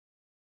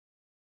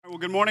Well,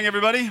 good morning,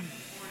 everybody.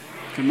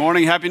 Good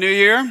morning. Happy New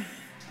Year.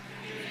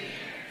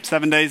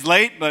 7 days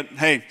late, but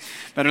hey,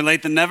 better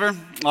late than never.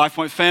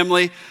 LifePoint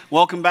family,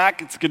 welcome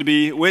back. It's good to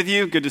be with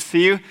you. Good to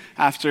see you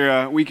after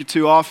a week or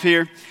two off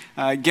here.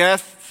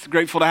 Guests,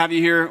 grateful to have you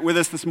here with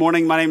us this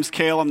morning. My name's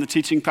Cale. I'm the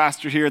teaching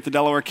pastor here at the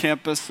Delaware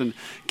campus. And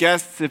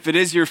guests, if it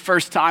is your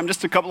first time,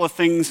 just a couple of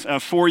things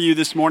for you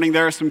this morning.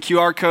 There are some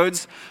QR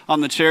codes on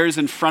the chairs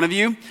in front of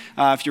you.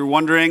 If you're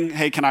wondering,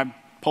 hey, can I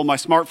pull my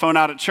smartphone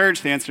out at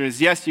church? The answer is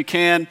yes, you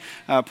can.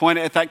 Point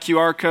it at that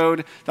QR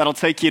code. That'll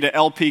take you to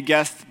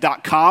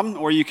lpguest.com,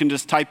 or you can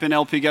just type in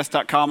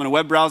lpguest.com in a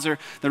web browser.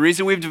 The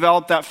reason we've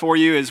developed that for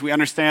you is we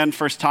understand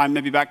first time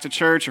maybe back to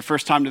church or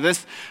first time to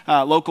this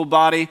local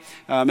body,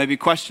 maybe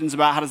questions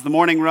about how does the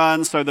morning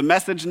run. So the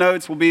message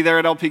notes will be there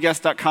at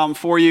lpguest.com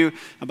for you.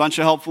 A bunch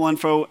of helpful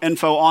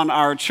info on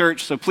our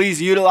church. So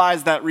please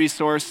utilize that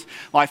resource.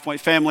 LifePoint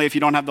family, if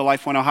you don't have the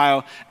LifePoint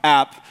Ohio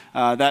app,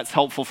 that's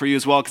helpful for you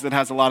as well because it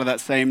has a lot of that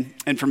same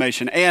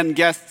information. And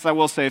guests, I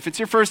will say, if it's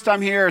your first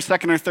time here or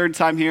second or third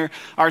time here,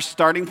 our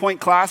starting point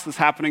class is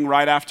happening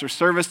right after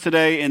service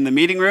today in the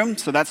meeting room.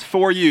 So that's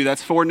for you.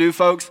 That's for new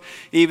folks.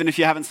 Even if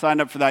you haven't signed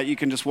up for that, you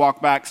can just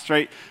walk back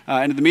straight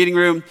into the meeting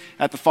room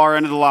at the far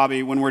end of the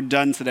lobby when we're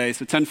done today.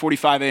 So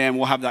 10:45 a.m.,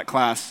 we'll have that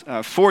class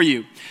for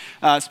you.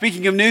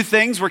 Speaking of new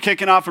things, we're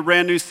kicking off a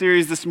brand new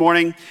series this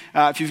morning.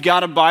 If you've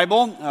got a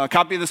Bible, a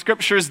copy of the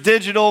scriptures,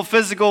 digital,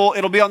 physical,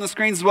 it'll be on the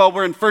screens as well.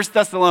 We're in 1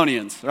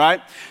 Thessalonians, right?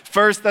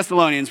 1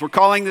 Thessalonians. We're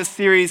calling this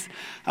series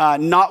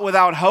Not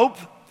Without Hope.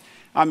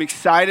 I'm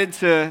excited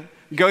to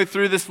go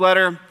through this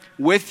letter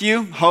with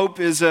you. Hope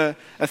is a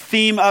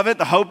theme of it,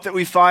 the hope that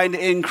we find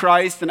in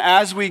Christ. And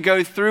as we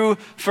go through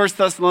 1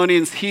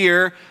 Thessalonians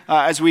here,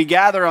 as we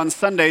gather on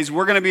Sundays,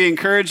 we're going to be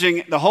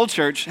encouraging the whole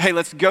church, hey,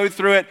 let's go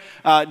through it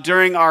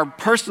during our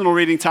personal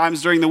reading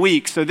times during the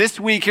week. So this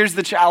week, here's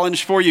the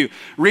challenge for you.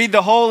 Read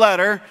the whole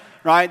letter,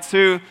 right,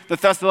 to the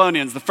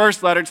Thessalonians, the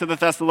first letter to the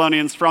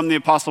Thessalonians from the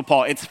Apostle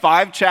Paul. It's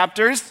 5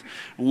 chapters,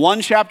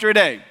 1 chapter a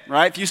day,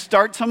 right? If you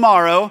start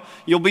tomorrow,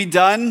 you'll be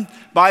done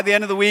by the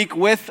end of the week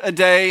with a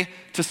day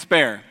to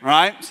spare,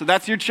 right? So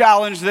that's your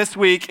challenge this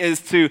week, is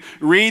to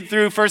read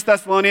through 1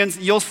 Thessalonians.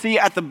 You'll see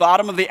at the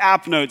bottom of the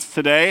app notes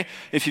today,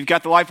 if you've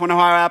got the LifePoint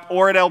Ohio app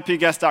or at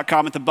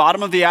lpguest.com, at the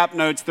bottom of the app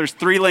notes, there's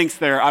 3 links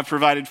there I've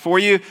provided for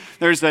you.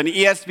 There's an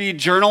ESV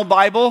Journal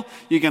Bible.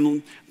 You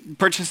can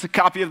purchase a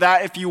copy of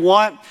that if you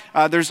want.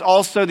 There's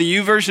also the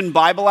YouVersion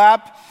Bible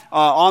app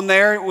on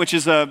there, which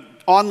is a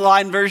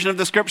online version of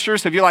the scripture.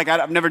 So if you're like,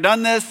 I've never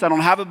done this, I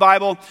don't have a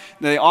Bible,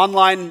 the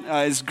online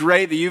is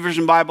great, the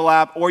YouVersion Bible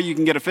app, or you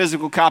can get a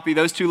physical copy.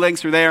 Those 2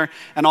 links are there,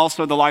 and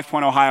also the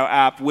LifePoint Ohio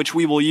app, which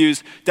we will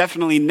use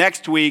definitely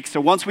next week. So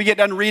once we get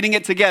done reading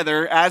it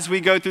together, as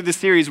we go through the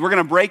series, we're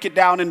going to break it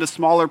down into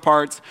smaller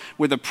parts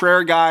with a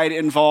prayer guide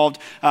involved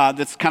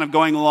that's kind of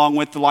going along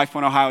with the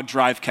LifePoint Ohio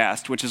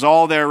Drivecast, which is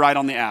all there right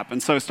on the app.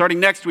 And so starting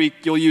next week,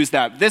 you'll use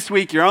that. This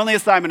week, your only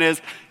assignment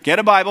is get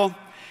a Bible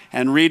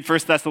and read 1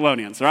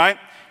 Thessalonians, all right?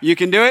 You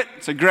can do it.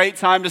 It's a great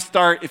time to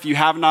start if you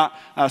have not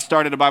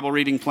started a Bible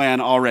reading plan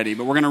already,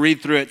 but we're going to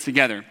read through it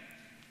together.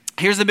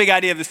 Here's the big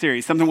idea of the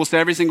series, something we'll say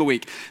every single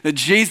week, that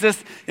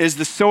Jesus is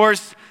the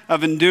source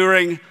of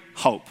enduring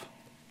hope.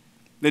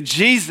 That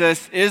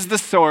Jesus is the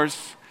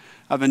source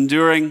of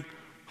enduring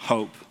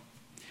hope.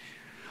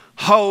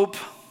 Hope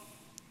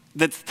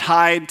that's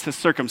tied to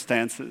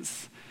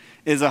circumstances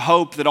is a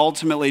hope that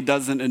ultimately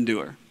doesn't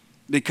endure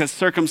because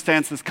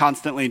circumstances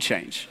constantly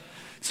change.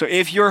 So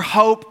if your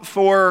hope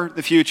for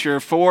the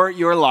future, for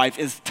your life,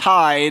 is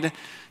tied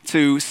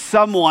to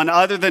someone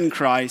other than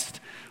Christ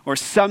or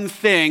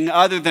something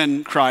other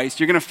than Christ,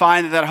 you're going to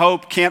find that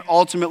hope can't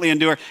ultimately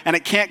endure, and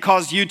it can't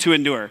cause you to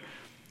endure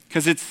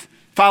because it's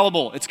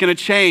fallible. It's going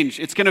to change.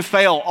 It's going to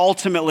fail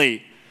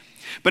ultimately.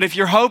 But if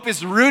your hope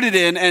is rooted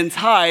in and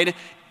tied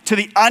to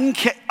the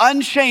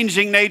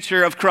unchanging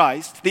nature of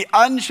Christ, the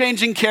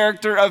unchanging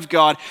character of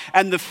God,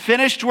 and the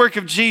finished work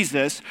of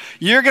Jesus,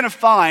 you're going to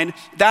find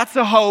that's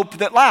a hope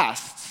that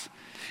lasts.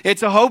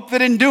 It's a hope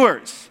that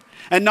endures.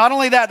 And not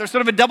only that, there's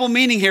sort of a double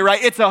meaning here,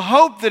 right? It's a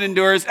hope that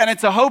endures, and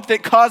it's a hope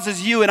that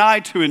causes you and I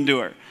to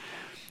endure.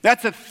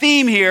 That's a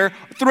theme here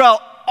throughout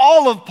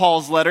all of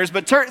Paul's letters,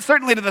 but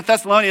certainly to the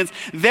Thessalonians,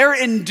 they're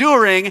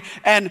enduring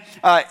and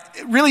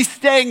really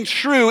staying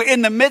true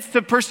in the midst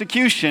of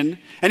persecution,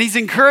 and he's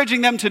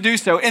encouraging them to do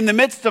so in the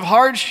midst of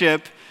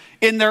hardship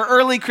in their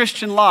early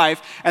Christian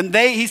life, and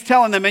he's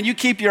telling them, and you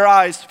keep your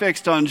eyes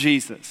fixed on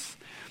Jesus,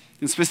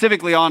 and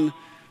specifically on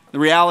the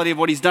reality of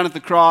what he's done at the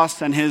cross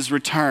and his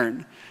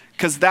return,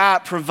 because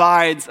that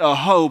provides a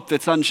hope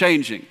that's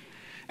unchanging,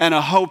 and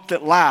a hope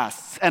that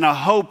lasts, and a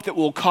hope that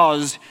will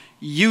cause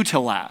you to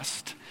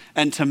last,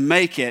 and to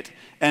make it,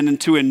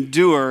 and to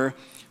endure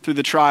through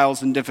the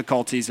trials and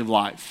difficulties of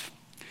life.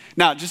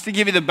 Now, just to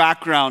give you the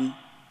background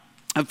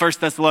of 1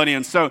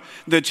 Thessalonians. So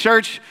the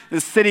church, the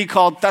city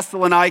called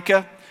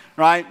Thessalonica,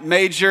 right?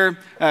 Major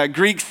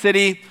Greek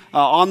city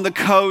on the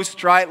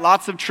coast, right?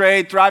 Lots of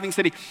trade, thriving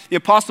city. The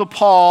Apostle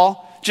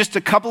Paul just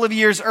a couple of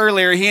years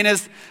earlier, he and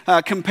his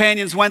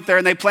companions went there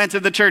and they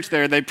planted the church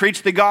there. They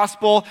preached the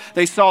gospel.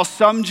 They saw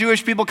some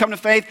Jewish people come to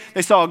faith.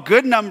 They saw a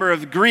good number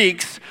of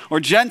Greeks or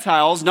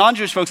Gentiles,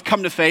 non-Jewish folks,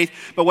 come to faith.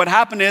 But what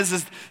happened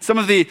is some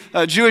of the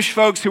Jewish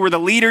folks who were the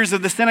leaders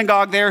of the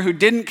synagogue there who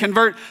didn't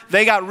convert,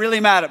 they got really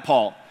mad at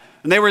Paul.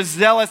 And they were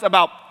zealous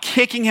about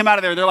kicking him out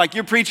of there. They're like,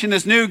 you're preaching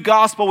this new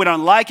gospel. We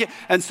don't like it.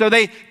 And so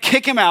they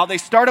kick him out. They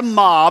start a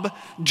mob,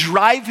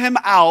 drive him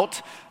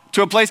out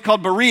to a place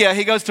called Berea.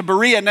 He goes to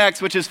Berea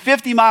next, which is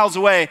 50 miles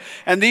away.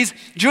 And these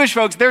Jewish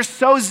folks, they're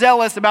so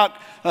zealous about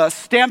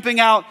stamping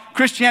out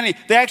Christianity.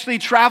 They actually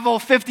travel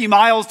 50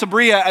 miles to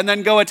Berea and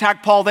then go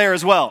attack Paul there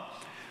as well.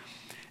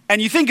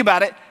 And you think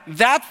about it,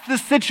 that's the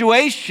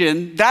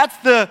situation, that's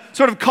the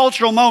sort of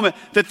cultural moment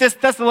that this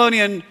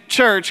Thessalonian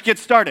church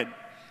gets started.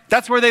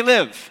 That's where they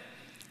live,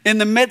 in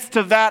the midst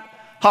of that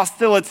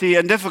hostility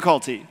and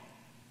difficulty.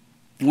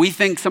 We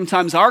think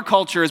sometimes our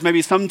culture is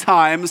maybe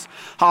sometimes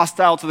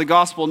hostile to the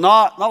gospel,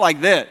 not like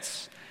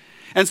this.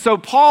 And so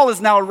Paul is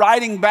now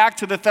writing back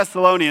to the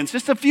Thessalonians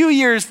just a few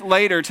years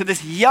later to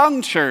this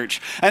young church.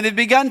 And they've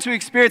begun to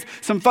experience,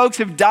 some folks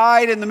have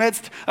died in the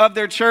midst of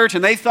their church,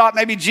 and they thought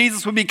maybe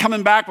Jesus would be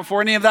coming back before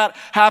any of that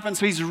happened.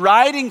 So he's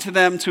writing to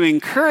them to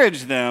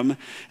encourage them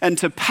and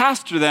to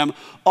pastor them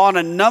on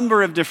a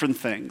number of different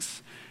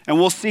things. And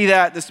we'll see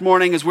that this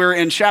morning as we're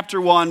in chapter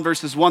 1,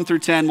 verses 1 through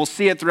 10. We'll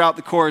see it throughout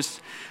the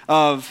course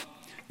of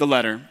the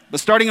letter.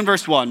 But starting in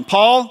verse 1,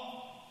 Paul,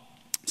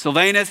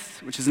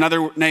 Silvanus, which is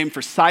another name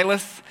for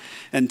Silas,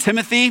 and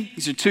Timothy,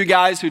 these are two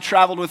guys who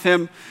traveled with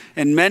him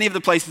in many of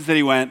the places that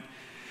he went,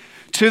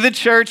 to the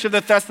church of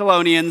the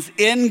Thessalonians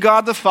in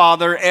God the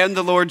Father and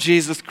the Lord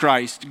Jesus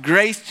Christ.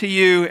 Grace to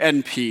you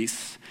and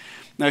peace.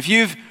 Now, if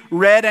you've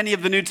read any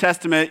of the New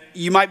Testament,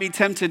 you might be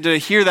tempted to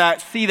hear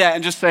that, see that,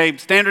 and just say,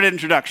 standard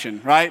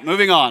introduction, right?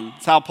 Moving on.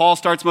 That's how Paul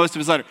starts most of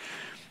his letter.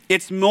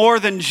 It's more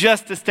than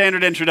just a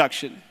standard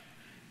introduction.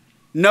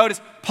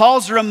 Notice,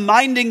 Paul's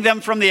reminding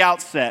them from the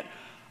outset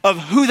of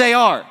who they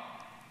are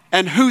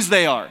and whose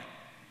they are.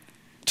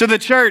 To the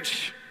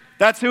church,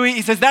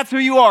 he says, that's who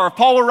you are. If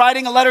Paul were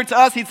writing a letter to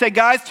us, he'd say,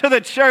 guys, to the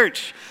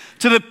church,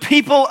 to the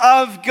people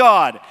of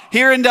God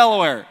here in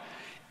Delaware,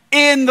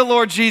 in the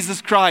Lord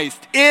Jesus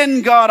Christ,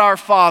 in God our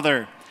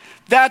Father.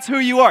 That's who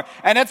you are.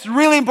 And that's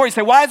really important.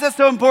 You say, why is that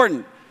so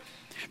important?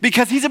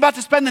 Because he's about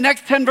to spend the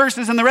next 10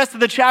 verses and the rest of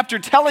the chapter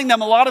telling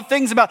them a lot of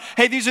things about,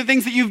 hey, these are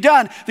things that you've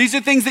done. These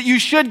are things that you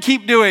should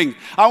keep doing.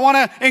 I want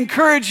to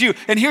encourage you.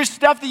 And here's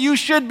stuff that you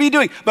should be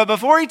doing. But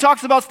before he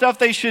talks about stuff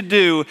they should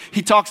do,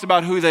 he talks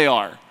about who they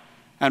are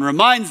and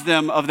reminds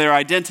them of their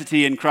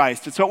identity in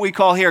Christ. It's what we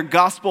call here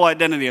gospel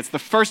identity. It's the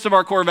first of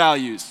our core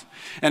values.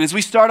 And as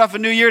we start off a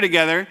new year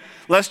together,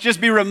 let's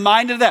just be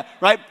reminded of that,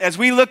 right? As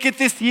we look at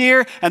this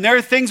year, and there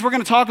are things we're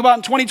going to talk about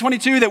in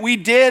 2022 that we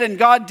did and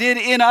God did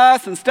in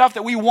us and stuff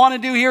that we want to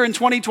do here in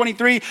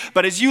 2023.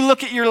 But as you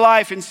look at your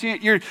life and see,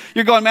 you're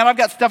going, man, I've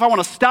got stuff I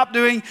want to stop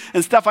doing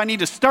and stuff I need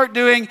to start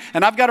doing,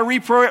 and I've got to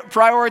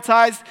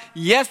reprioritize.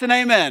 Yes and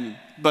amen.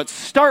 But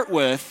start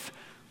with,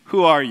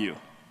 who are you?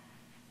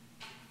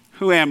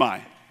 Who am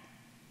I?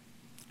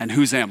 And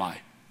whose am I?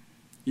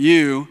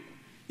 You,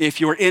 if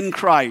you're in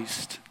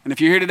Christ. And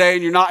if you're here today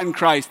and you're not in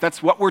Christ,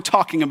 that's what we're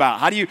talking about.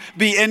 How do you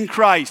be in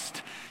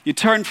Christ? You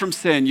turn from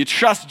sin. You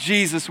trust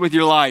Jesus with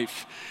your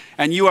life.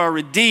 And you are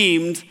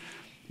redeemed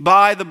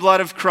by the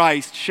blood of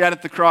Christ shed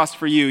at the cross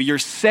for you. You're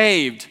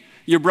saved.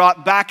 You're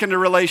brought back into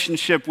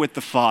relationship with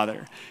the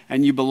Father.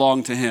 And you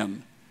belong to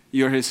him.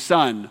 You're his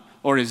son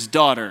or his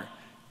daughter.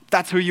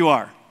 That's who you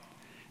are.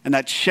 And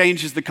that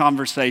changes the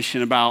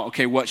conversation about,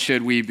 okay, what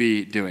should we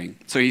be doing?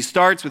 So he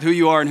starts with who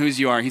you are and whose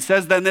you are. He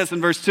says then this in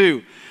verse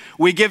 2.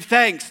 We give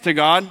thanks to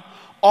God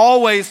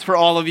always for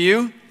all of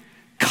you,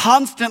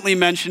 constantly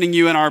mentioning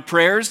you in our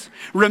prayers,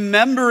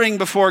 remembering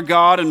before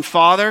God and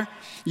Father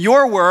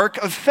your work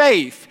of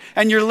faith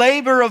and your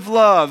labor of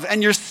love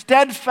and your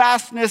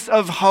steadfastness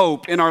of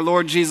hope in our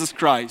Lord Jesus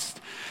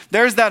Christ.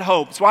 There's that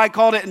hope. That's why I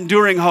called it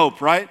enduring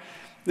hope, right?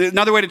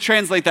 Another way to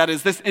translate that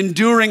is this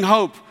enduring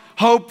hope.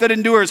 Hope that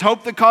endures,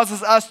 hope that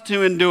causes us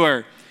to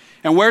endure.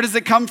 And where does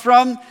it come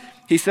from?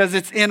 He says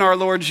it's in our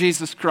Lord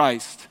Jesus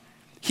Christ.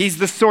 He's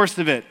the source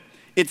of it.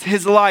 It's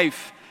his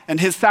life and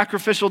his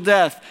sacrificial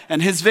death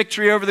and his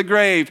victory over the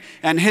grave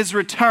and his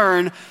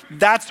return.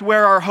 That's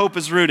where our hope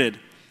is rooted.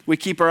 We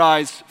keep our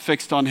eyes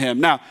fixed on him.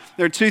 Now,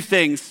 there are two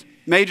things,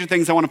 major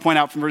things I want to point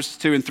out from verses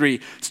 2 and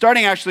 3.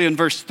 Starting actually in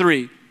verse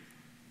 3.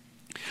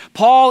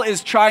 Paul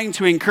is trying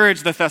to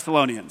encourage the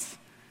Thessalonians,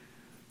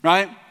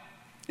 right?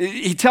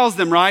 He tells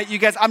them, right, you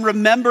guys, I'm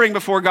remembering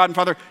before God and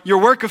Father your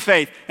work of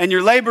faith and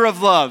your labor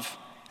of love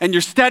and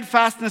your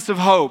steadfastness of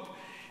hope.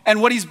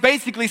 And what he's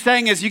basically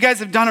saying is, you guys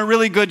have done a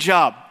really good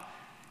job.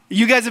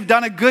 You guys have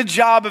done a good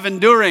job of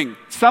enduring.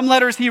 Some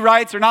letters he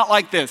writes are not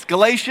like this.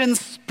 Galatians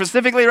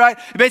specifically, right?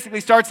 It basically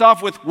starts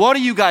off with, what are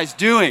you guys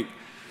doing?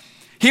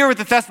 Here with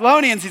the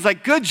Thessalonians, he's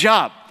like, good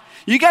job.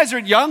 You guys are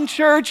a young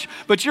church,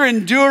 but you're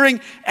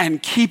enduring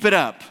and keep it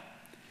up.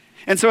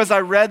 And so as I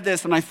read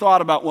this and I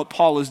thought about what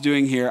Paul is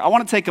doing here, I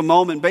want to take a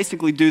moment and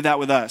basically do that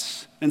with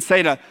us and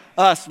say to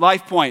us,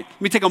 Life Point,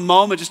 let me take a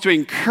moment just to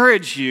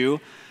encourage you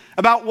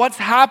about what's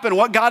happened,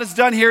 what God has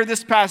done here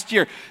this past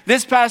year.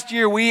 This past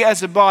year, we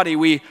as a body,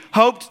 we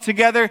hoped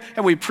together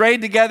and we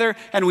prayed together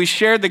and we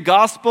shared the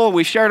gospel and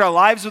we shared our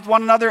lives with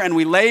one another and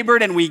we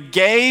labored and we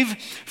gave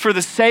for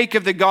the sake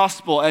of the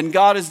gospel. And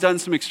God has done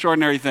some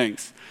extraordinary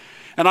things.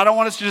 And I don't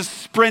want us to just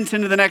sprint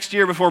into the next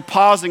year before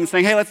pausing and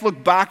saying, hey, let's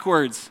look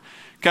backwards,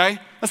 okay?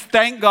 Let's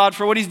thank God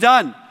for what he's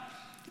done.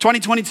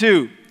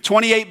 2022,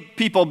 28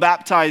 people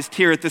baptized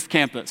here at this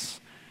campus.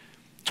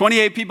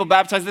 28 people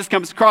baptized at this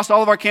campus. Across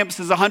all of our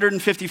campuses,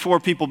 154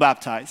 people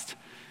baptized.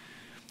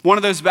 One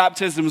of those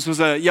baptisms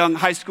was a young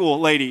high school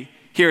lady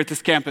here at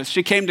this campus.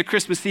 She came to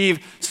Christmas Eve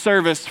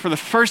service for the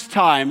first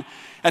time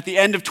at the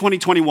end of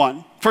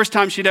 2021. First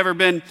time she'd ever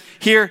been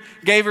here,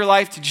 gave her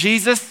life to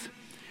Jesus,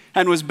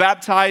 and was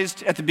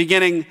baptized at the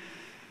beginning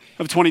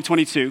of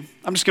 2022.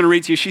 I'm just going to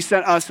read to you. She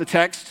sent us a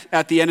text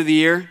at the end of the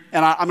year,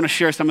 and I'm going to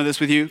share some of this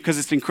with you because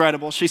it's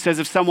incredible. She says,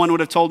 if someone would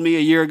have told me a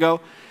year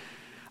ago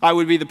I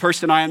would be the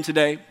person I am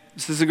today.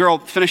 This is a girl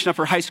finishing up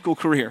her high school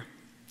career.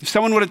 If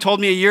someone would have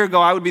told me a year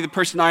ago I would be the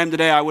person I am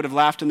today, I would have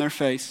laughed in their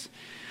face.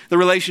 The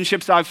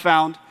relationships I've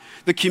found,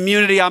 the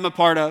community I'm a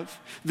part of,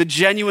 the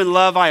genuine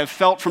love I have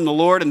felt from the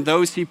Lord and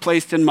those he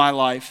placed in my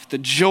life, the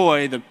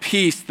joy, the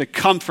peace, the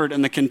comfort,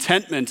 and the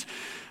contentment.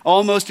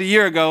 Almost a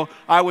year ago,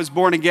 I was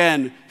born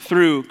again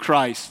through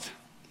Christ.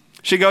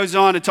 She goes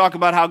on to talk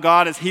about how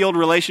God has healed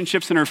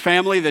relationships in her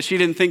family that she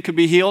didn't think could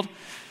be healed.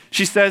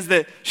 She says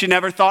that she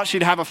never thought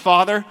she'd have a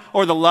father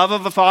or the love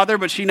of a father,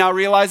 but she now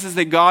realizes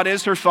that God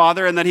is her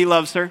father and that he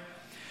loves her.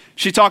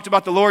 She talked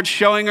about the Lord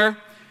showing her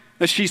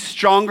that she's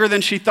stronger than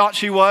she thought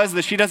she was,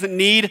 that she doesn't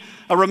need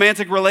a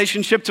romantic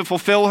relationship to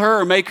fulfill her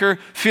or make her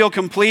feel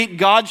complete.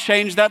 God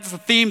changed that. That's a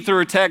theme through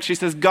her text. She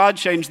says, God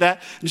changed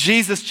that.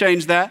 Jesus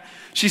changed that.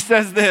 She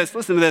says this,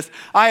 listen to this.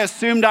 I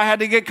assumed I had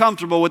to get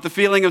comfortable with the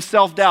feeling of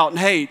self-doubt and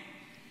hate,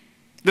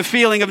 the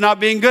feeling of not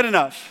being good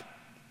enough.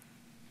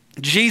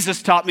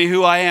 Jesus taught me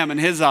who I am in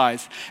his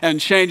eyes and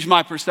changed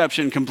my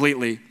perception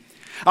completely.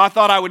 I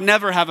thought I would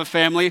never have a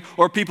family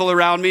or people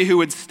around me who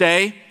would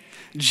stay.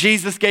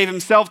 Jesus gave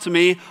himself to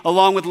me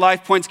along with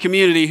Life Point's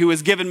community who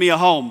has given me a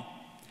home.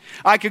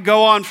 I could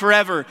go on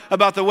forever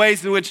about the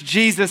ways in which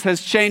Jesus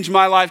has changed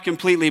my life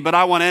completely, but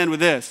I want to end with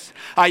this.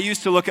 I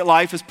used to look at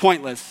life as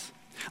pointless.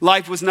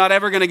 Life was not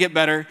ever going to get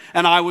better,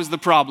 and I was the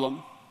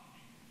problem.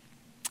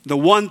 The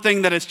one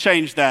thing that has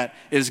changed that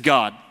is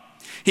God.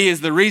 He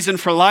is the reason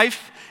for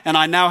life, and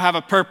I now have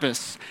a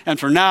purpose. And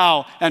for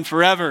now and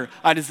forever,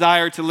 I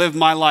desire to live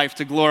my life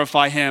to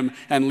glorify him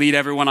and lead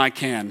everyone I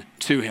can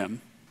to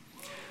him.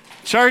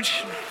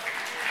 Church,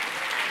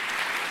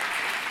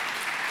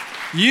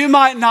 you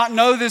might not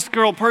know this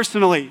girl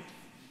personally,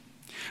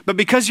 but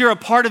because you're a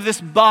part of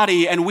this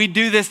body and we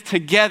do this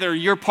together,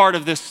 you're part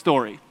of this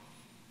story.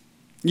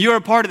 You're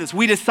a part of this.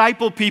 We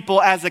disciple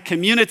people as a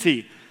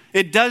community.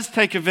 It does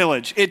take a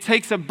village. It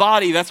takes a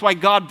body. That's why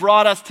God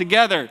brought us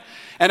together.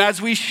 And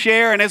as we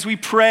share and as we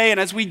pray and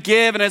as we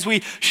give and as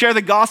we share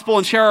the gospel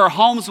and share our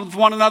homes with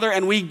one another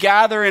and we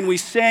gather and we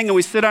sing and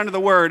we sit under the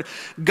word,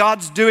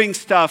 God's doing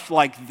stuff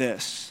like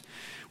this.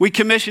 We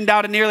commissioned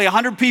out nearly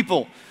 100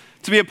 people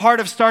to be a part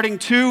of starting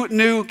 2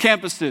 new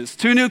campuses,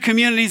 2 new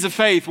communities of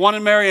faith, one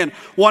in Marion,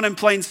 one in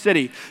Plain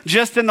City.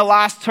 Just in the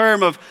last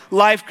term of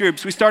life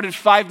groups, we started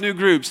 5 new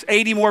groups.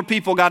 80 more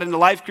people got into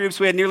life groups.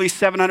 We had nearly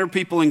 700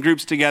 people in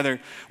groups together.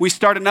 We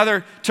start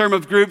another term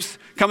of groups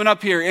coming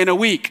up here in a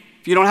week.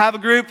 If you don't have a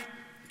group,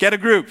 get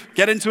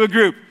into a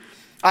group.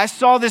 I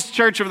saw this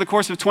church over the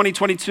course of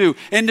 2022.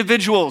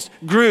 Individuals,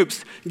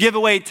 groups, give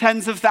away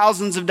tens of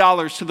thousands of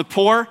dollars to the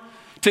poor,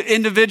 to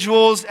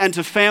individuals and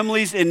to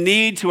families in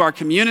need, to our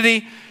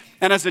community.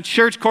 And as a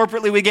church,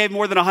 corporately, we gave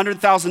more than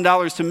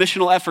 $100,000 to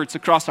missional efforts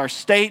across our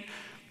state,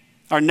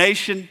 our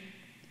nation,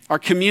 our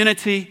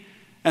community,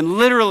 and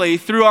literally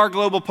through our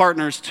global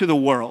partners to the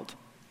world.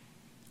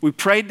 We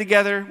prayed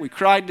together, we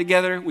cried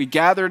together, we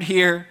gathered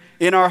here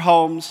in our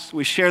homes,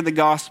 we shared the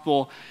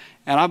gospel,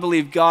 and I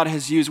believe God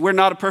has used, we're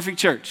not a perfect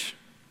church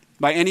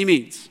by any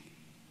means,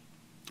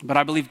 but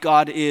I believe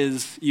God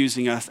is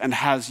using us and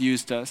has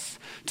used us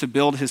to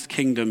build his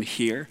kingdom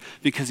here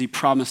because he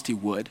promised he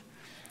would.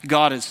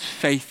 God is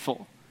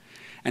faithful.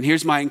 And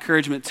here's my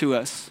encouragement to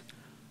us.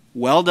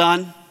 Well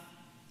done.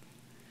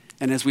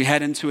 And as we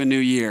head into a new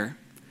year,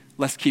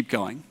 let's keep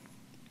going.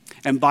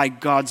 And by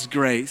God's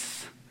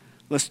grace,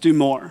 let's do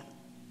more.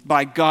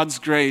 By God's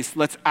grace,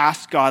 let's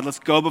ask God, let's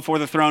go before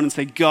the throne and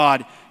say,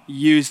 God,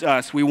 use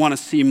us. We want to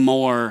see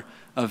more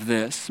of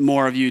this,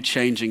 more of you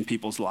changing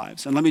people's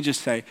lives. And let me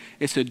just say,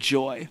 it's a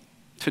joy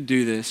to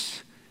do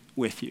this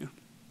with you.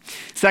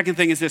 Second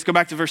thing is this, go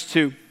back to verse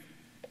 2.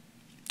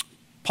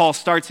 Paul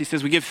starts, he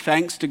says, we give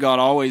thanks to God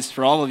always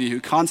for all of you who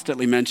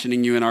constantly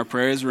mentioning you in our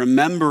prayers,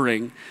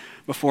 remembering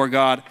before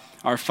God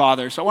our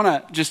Father. So I want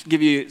to just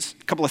give you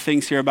a couple of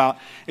things here about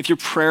if your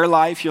prayer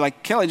life, you're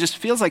like, Kelly, it just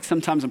feels like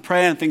sometimes I'm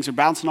praying and things are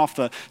bouncing off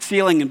the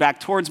ceiling and back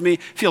towards me.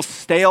 It feels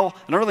stale.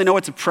 I don't really know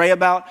what to pray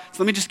about.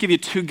 So let me just give you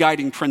 2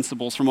 guiding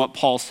principles from what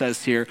Paul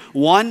says here.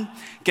 1,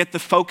 get the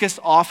focus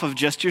off of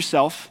just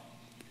yourself.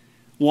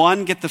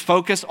 One, get the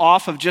focus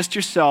off of just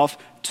yourself.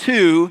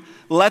 Two,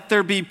 let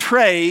there be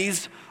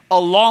praise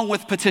along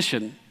with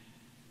petition.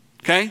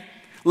 Okay?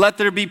 Let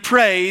there be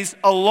praise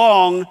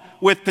along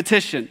with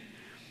petition.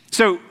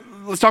 So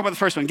let's talk about the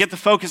first one. Get the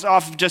focus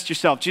off of just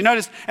yourself. Do you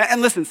notice?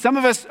 And listen, some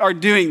of us are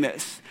doing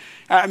this.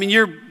 I mean,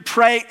 you're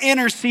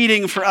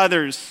interceding for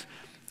others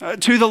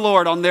to the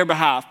Lord on their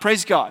behalf.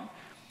 Praise God.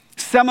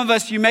 Some of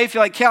us, you may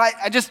feel like,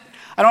 I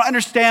don't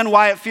understand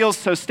why it feels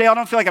so stale. I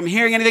don't feel like I'm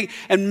hearing anything.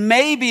 And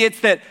maybe it's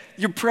that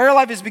your prayer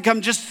life has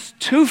become just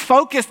too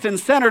focused and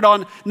centered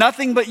on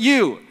nothing but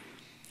you.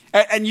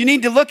 And you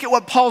need to look at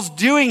what Paul's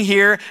doing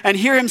here and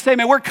hear him say,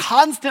 man, we're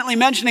constantly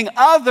mentioning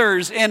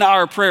others in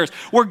our prayers.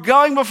 We're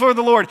going before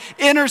the Lord,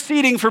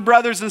 interceding for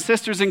brothers and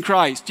sisters in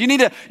Christ. You need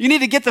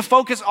to get the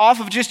focus off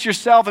of just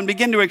yourself and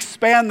begin to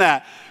expand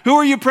that. Who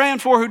are you praying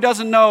for who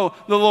doesn't know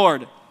the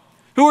Lord?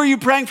 Who are you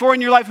praying for in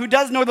your life who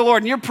does know the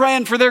Lord? And you're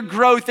praying for their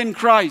growth in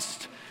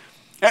Christ.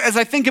 As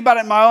I think about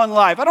it in my own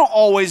life, I don't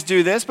always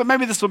do this, but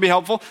maybe this will be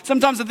helpful.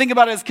 Sometimes I think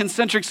about it as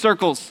concentric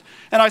circles.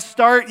 And I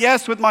start,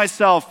 yes, with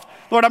myself.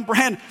 Lord, I'm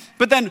praying.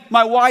 But then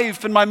my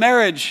wife and my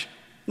marriage,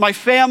 my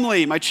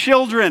family, my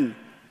children,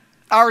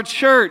 our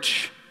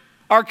church,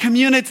 our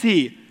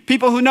community,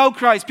 people who know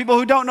Christ, people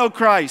who don't know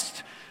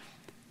Christ.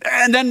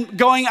 And then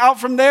going out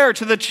from there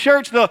to the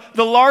church, the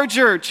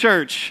larger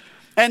church,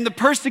 and the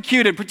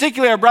persecuted,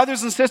 particularly our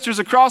brothers and sisters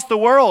across the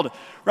world,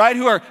 right,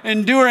 who are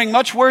enduring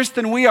much worse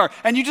than we are.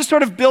 And you just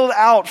sort of build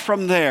out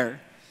from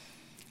there.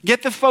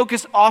 Get the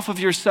focus off of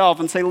yourself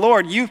and say,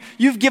 Lord,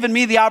 you've given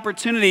me the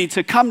opportunity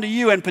to come to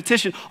you and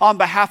petition on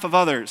behalf of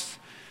others.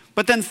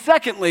 But then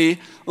secondly,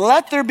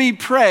 let there be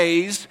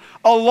praise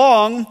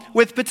along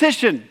with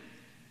petition.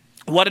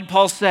 What did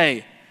Paul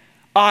say?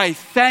 I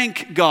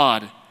thank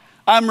God.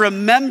 I'm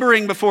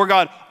remembering before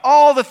God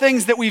all the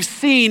things that we've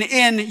seen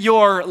in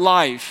your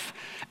life.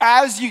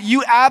 As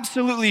you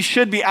absolutely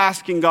should be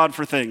asking God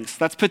for things.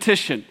 That's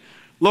petition.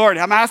 Lord,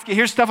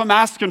 here's stuff I'm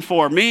asking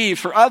for, me,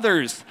 for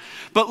others.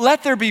 But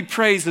let there be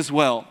praise as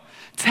well.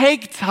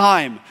 Take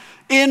time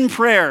in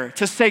prayer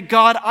to say,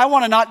 God, I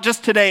want to not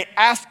just today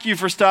ask you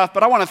for stuff,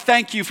 but I want to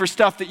thank you for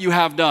stuff that you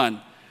have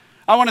done.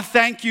 I want to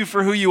thank you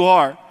for who you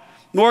are.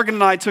 Morgan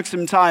and I took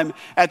some time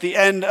at the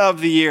end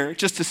of the year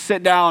just to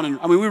sit down and,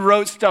 we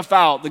wrote stuff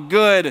out, the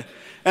good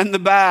and the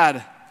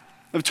bad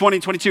of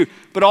 2022.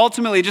 But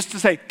ultimately just to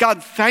say,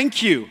 God,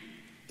 thank you.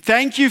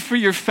 Thank you for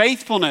your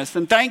faithfulness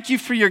and thank you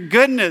for your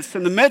goodness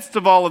in the midst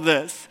of all of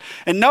this.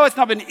 And no, it's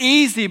not been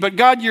easy, but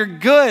God, you're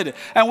good.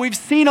 And we've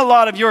seen a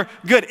lot of your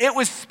good. It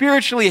was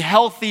spiritually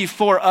healthy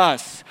for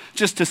us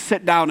just to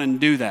sit down and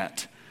do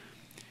that.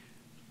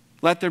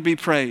 Let there be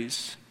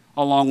praise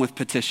along with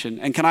petition.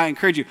 And can I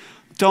encourage you,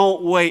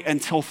 don't wait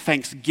until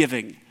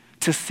Thanksgiving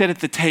to sit at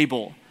the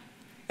table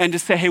and to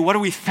say, hey, what are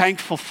we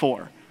thankful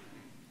for?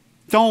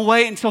 Don't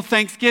wait until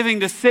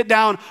Thanksgiving to sit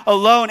down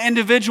alone.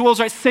 Individuals,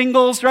 right?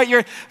 Singles,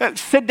 right?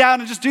 Sit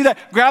down and just do that.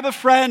 Grab a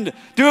friend.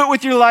 Do it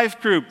with your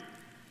life group.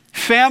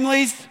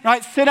 Families,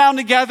 right? Sit down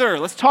together.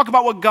 Let's talk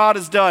about what God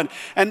has done.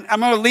 And I'm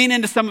going to lean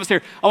into some of us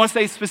here. I want to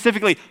say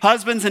specifically,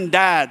 husbands and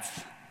dads,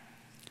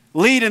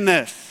 lead in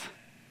this.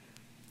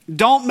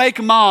 Don't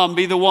make mom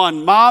be the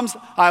one. Moms,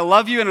 I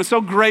love you and I'm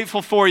so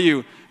grateful for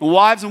you. And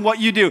wives and what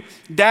you do.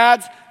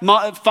 Dads,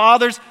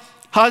 fathers,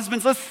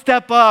 husbands, let's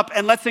step up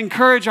and let's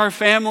encourage our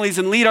families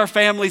and lead our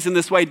families in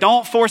this way.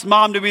 Don't force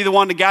mom to be the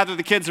one to gather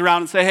the kids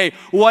around and say, hey,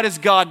 what has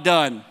God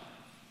done?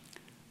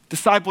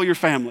 Disciple your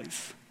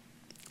families.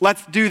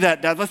 Let's do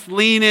that, Dad. Let's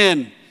lean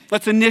in.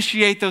 Let's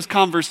initiate those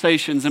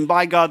conversations and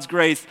by God's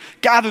grace,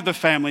 gather the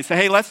family. Say,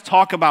 hey, let's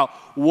talk about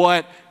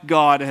what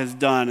God has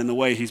done and the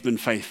way he's been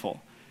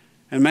faithful.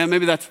 And man,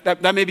 maybe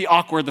that may be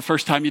awkward the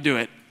first time you do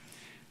it,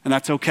 and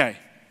that's okay.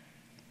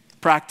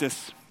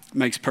 Practice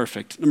makes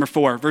perfect. Number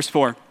 4, verse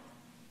 4.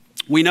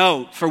 We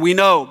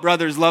know,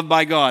 brothers loved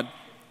by God,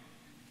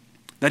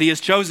 that he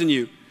has chosen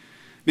you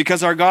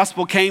because our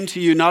gospel came to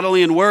you not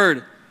only in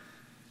word,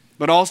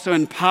 but also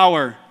in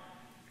power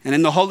and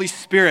in the Holy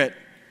Spirit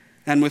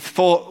and with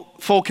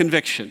full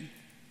conviction.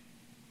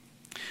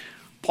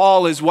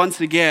 Paul is once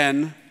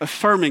again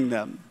affirming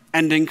them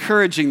and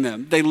encouraging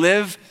them. They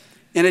live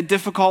in a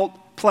difficult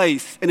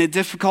place, in a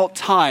difficult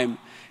time.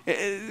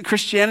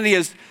 Christianity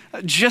is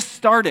just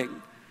starting.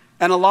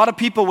 And a lot of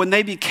people, when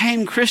they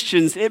became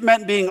Christians, it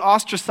meant being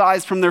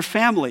ostracized from their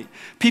family.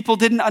 People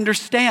didn't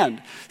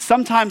understand.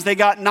 Sometimes they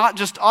got not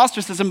just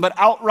ostracism, but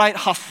outright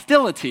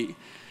hostility.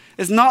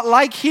 It's not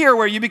like here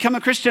where you become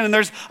a Christian and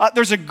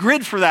there's a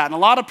grid for that. And a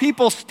lot of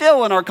people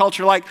still in our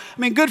culture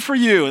good for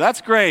you.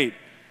 That's great.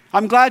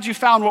 I'm glad you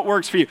found what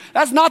works for you.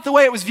 That's not the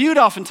way it was viewed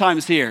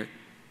oftentimes here.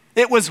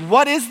 It was,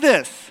 what is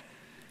this?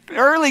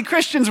 Early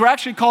Christians were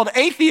actually called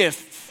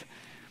atheists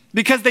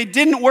because they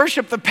didn't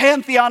worship the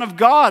pantheon of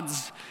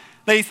gods.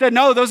 They said,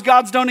 no, those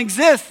gods don't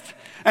exist.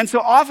 And so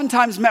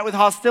oftentimes met with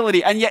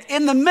hostility. And yet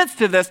in the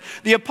midst of this,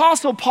 the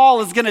Apostle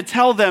Paul is going to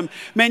tell them,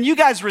 man, you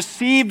guys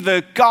received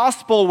the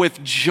gospel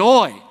with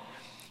joy.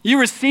 You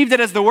received it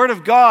as the word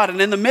of God.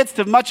 And in the midst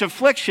of much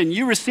affliction,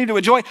 you received it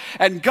with joy.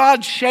 And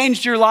God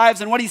changed your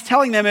lives. And what he's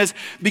telling them is,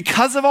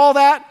 because of all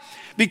that,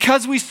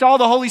 Because we saw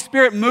the Holy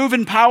Spirit move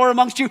in power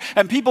amongst you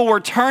and people were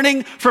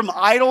turning from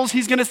idols,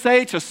 he's going to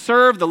say, to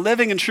serve the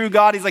living and true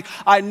God. He's like,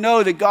 I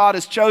know that God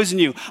has chosen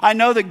you. I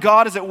know that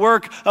God is at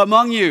work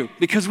among you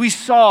because we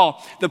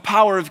saw the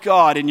power of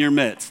God in your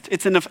midst.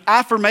 It's an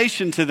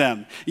affirmation to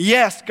them.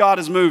 Yes, God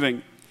is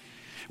moving.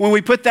 When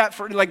we put that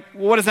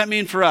what does that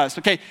mean for us?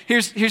 Okay,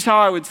 here's how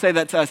I would say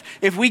that to us.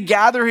 If we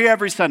gather here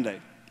every Sunday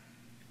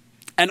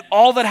and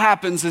all that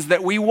happens is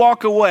that we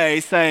walk away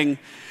saying,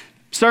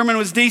 sermon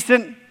was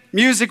decent,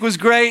 music was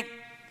great,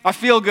 I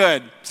feel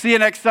good, see you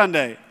next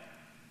Sunday.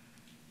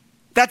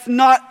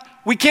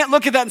 We can't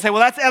look at that and say,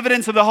 well, that's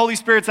evidence of the Holy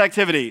Spirit's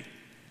activity.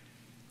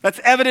 That's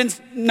evidence,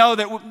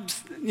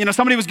 that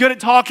somebody was good at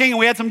talking and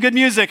we had some good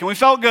music and we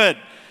felt good.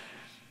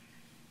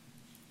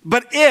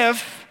 But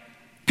if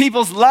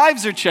people's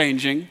lives are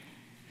changing,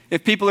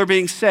 if people are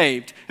being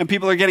saved and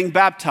people are getting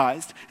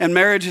baptized and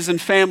marriages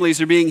and families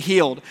are being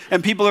healed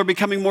and people are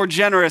becoming more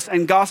generous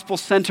and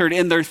gospel-centered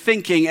in their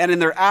thinking and in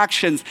their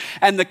actions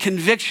and the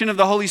conviction of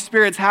the Holy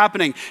Spirit's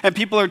happening and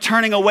people are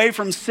turning away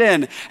from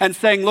sin and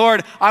saying,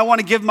 Lord, I want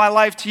to give my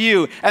life to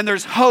you, and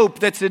there's hope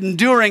that's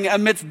enduring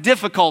amidst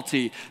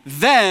difficulty,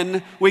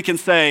 then we can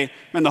say,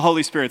 man, the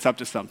Holy Spirit's up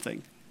to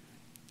something.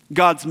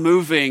 God's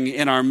moving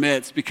in our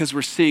midst because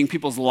we're seeing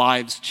people's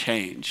lives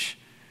change.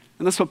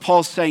 And that's what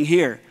Paul's saying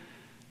here.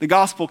 The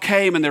gospel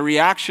came and the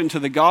reaction to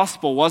the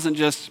gospel wasn't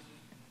just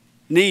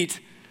neat,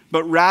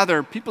 but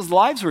rather people's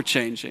lives were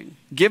changing,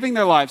 giving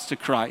their lives to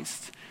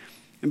Christ.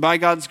 And by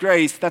God's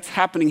grace, that's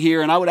happening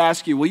here. And I would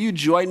ask you, will you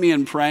join me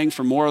in praying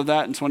for more of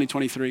that in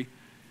 2023?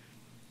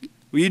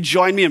 Will you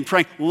join me in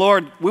praying,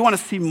 Lord, we want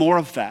to see more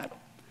of that.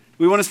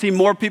 We want to see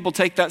more people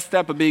take that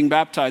step of being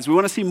baptized. We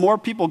want to see more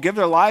people give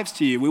their lives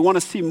to you. We want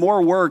to see more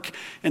work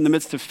in the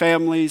midst of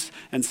families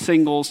and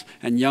singles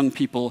and young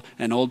people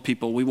and old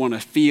people. We want to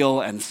feel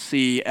and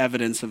see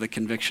evidence of the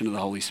conviction of the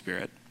Holy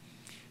Spirit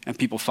and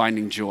people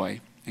finding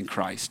joy in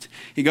Christ.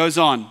 He goes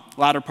on,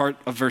 latter part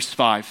of verse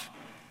 5.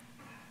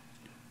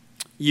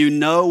 You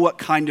know what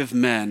kind of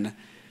men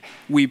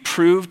we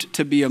proved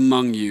to be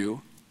among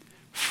you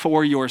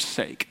for your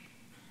sake.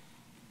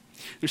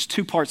 There's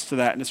two parts to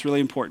that, and it's really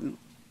important.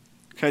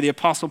 Okay, the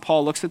Apostle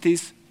Paul looks at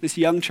this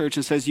young church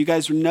and says,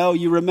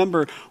 you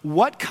remember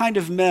what kind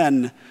of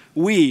men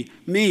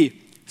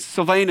me,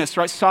 Silvanus,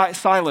 right,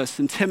 Silas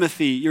and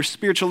Timothy, your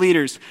spiritual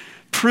leaders,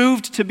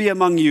 proved to be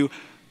among you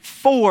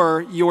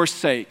for your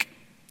sake.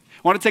 I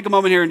want to take a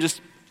moment here and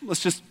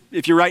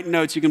if you're writing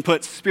notes, you can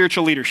put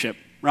spiritual leadership,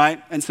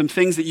 right? And some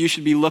things that you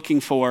should be looking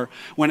for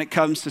when it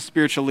comes to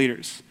spiritual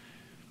leaders,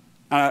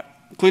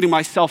 including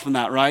myself in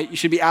that, right? You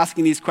should be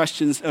asking these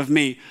questions of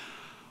me.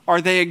 Are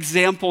they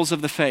examples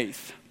of the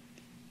faith?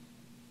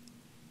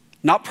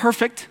 Not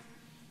perfect.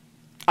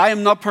 I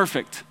am not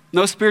perfect.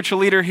 No spiritual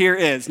leader here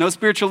is. No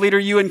spiritual leader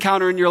you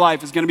encounter in your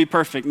life is going to be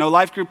perfect. No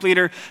life group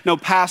leader, no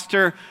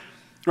pastor,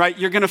 right?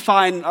 You're going to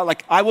find,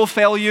 I will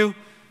fail you.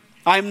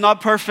 I am not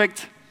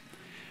perfect.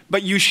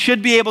 But you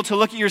should be able to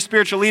look at your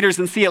spiritual leaders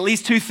and see at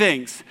least two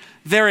things.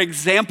 They're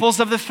examples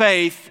of the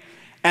faith,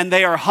 and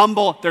they are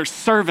humble. They're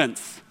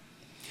servants.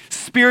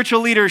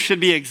 Spiritual leaders should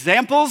be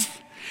examples,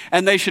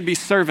 and they should be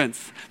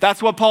servants.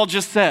 That's what Paul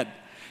just said.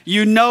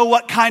 You know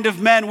what kind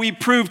of men we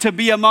prove to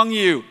be among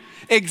you.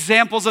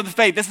 Examples of the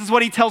faith. This is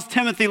what he tells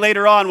Timothy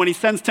later on when he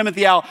sends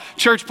Timothy out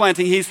church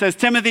planting. He says,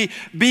 Timothy,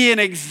 be an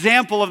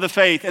example of the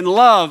faith in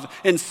love,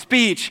 in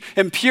speech,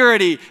 in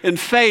purity, in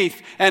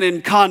faith, and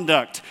in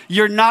conduct.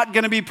 You're not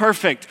going to be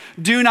perfect.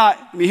 Do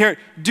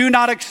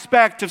not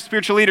expect of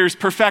spiritual leaders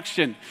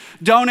perfection.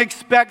 Don't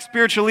expect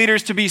spiritual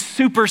leaders to be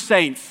super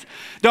saints.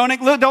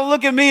 Don't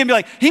look at me and be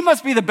like, he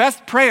must be the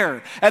best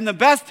prayer and the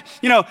best,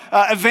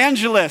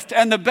 evangelist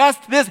and the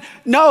best this.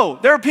 No,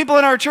 there are people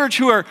in our church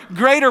who are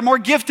greater, more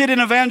gifted in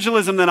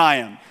evangelism than I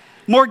am,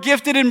 more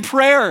gifted in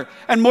prayer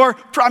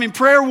and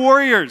prayer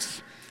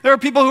warriors. There are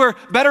people who are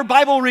better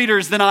Bible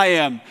readers than I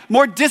am,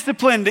 more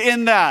disciplined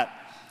in that.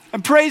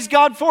 And praise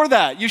God for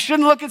that. You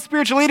shouldn't look at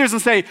spiritual leaders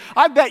and say,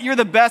 I bet you're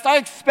the best. I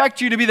expect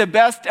you to be the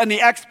best and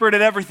the expert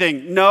at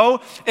everything.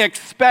 No,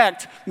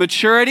 expect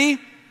maturity.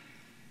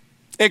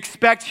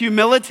 Expect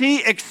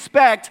humility,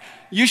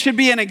 you should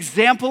be an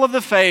example of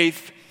the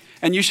faith,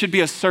 and you should be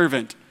a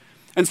servant.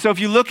 And so if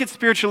you look at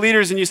spiritual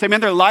leaders and you say,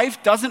 man, their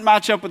life doesn't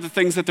match up with the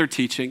things that they're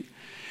teaching.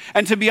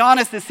 And to be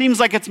honest, it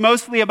seems like it's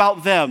mostly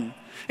about them.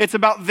 It's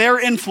about their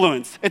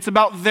influence. It's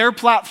about their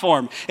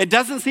platform. It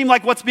doesn't seem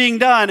like what's being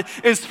done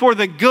is for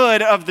the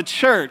good of the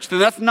church. Then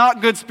that's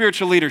not good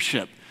spiritual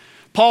leadership.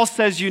 Paul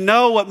says, you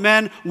know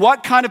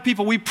what kind of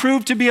people we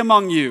prove to be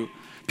among you.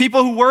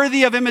 People who are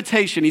worthy of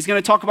imitation. He's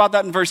going to talk about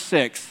that in verse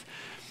 6.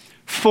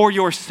 For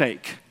your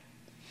sake,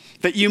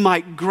 that you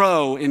might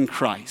grow in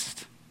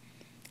Christ.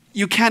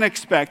 You can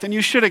expect, and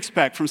you should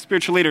expect from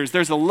spiritual leaders,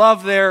 there's a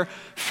love there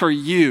for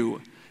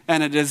you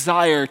and a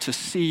desire to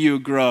see you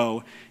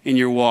grow in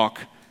your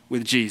walk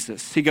with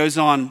Jesus. He goes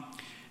on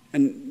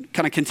and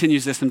kind of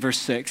continues this in verse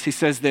 6. He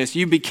says this,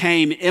 you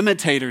became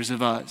imitators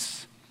of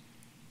us.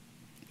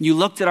 You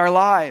looked at our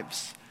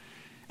lives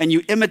and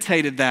you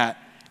imitated that,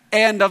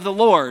 and of the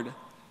Lord.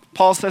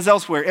 Paul says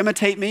elsewhere,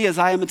 imitate me as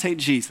I imitate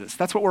Jesus.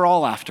 That's what we're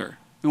all after.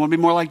 We want to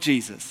be more like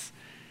Jesus.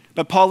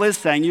 But Paul is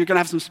saying you're going to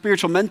have some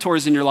spiritual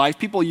mentors in your life,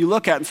 people you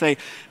look at and say,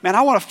 man,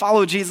 I want to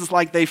follow Jesus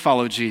like they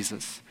follow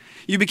Jesus.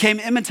 You became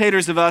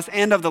imitators of us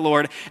and of the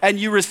Lord, and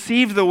you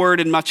received the word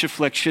in much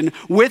affliction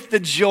with the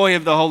joy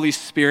of the Holy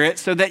Spirit,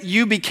 so that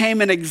you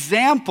became an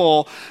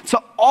example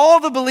to all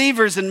the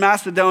believers in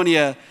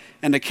Macedonia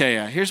and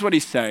Achaia. Here's what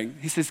he's saying.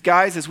 He says,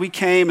 guys, as we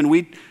came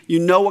and you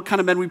know what kind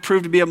of men we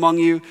proved to be among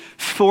you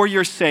for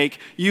your sake,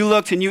 you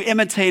looked and you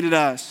imitated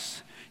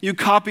us. You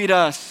copied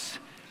us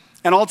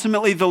and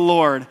ultimately the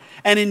Lord.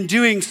 And in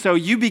doing so,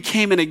 you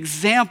became an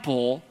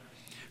example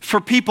for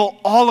people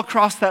all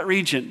across that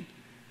region.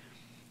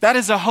 That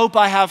is a hope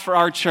I have for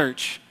our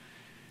church,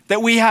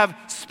 that we have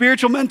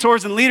spiritual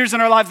mentors and leaders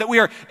in our lives that we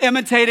are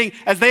imitating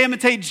as they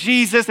imitate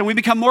Jesus, and we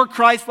become more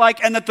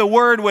Christ-like, and that the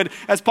word would,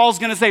 as Paul's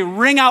going to say,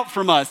 ring out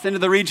from us into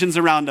the regions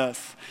around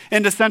us,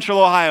 into Central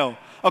Ohio,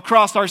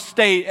 across our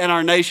state and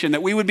our nation,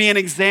 that we would be an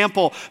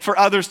example for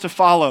others to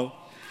follow.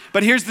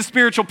 But here's the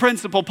spiritual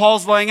principle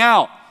Paul's laying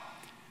out,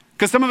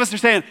 because some of us are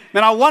saying,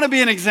 man, I want to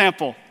be an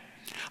example.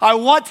 I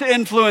want to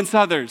influence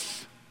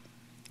others.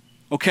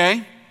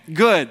 Okay,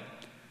 good.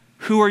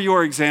 Who are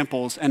your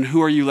examples, and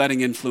who are you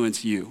letting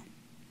influence you?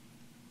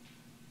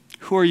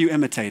 Who are you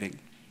imitating?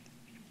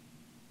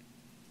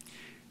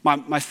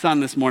 My son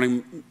this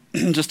morning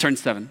just turned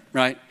 7,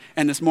 right?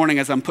 And this morning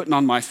as I'm putting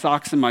on my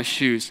socks and my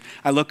shoes,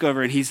 I look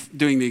over and he's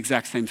doing the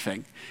exact same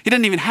thing. He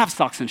doesn't even have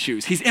socks and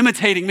shoes. He's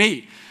imitating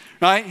me,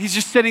 right? He's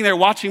just sitting there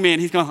watching me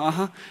and he's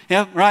going,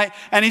 yeah, right?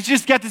 And he's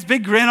just got this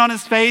big grin on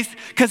his face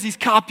because he's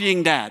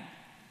copying Dad.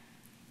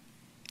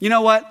 You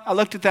know what? I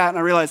looked at that and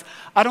I realized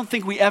I don't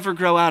think we ever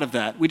grow out of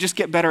that. We just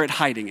get better at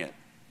hiding it.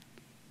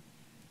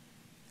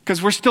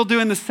 Because we're still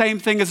doing the same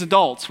thing as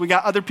adults. We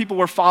got other people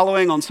we're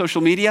following on social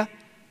media,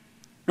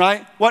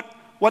 right?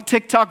 What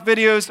TikTok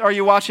videos are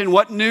you watching?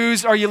 What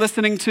news are you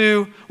listening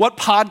to? What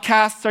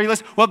podcasts are you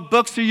listening to? What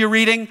books are you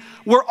reading?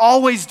 We're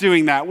always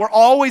doing that. We're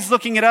always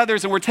looking at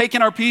others and we're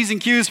taking our P's and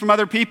Q's from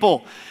other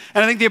people.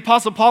 And I think the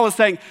Apostle Paul is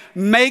saying,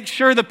 make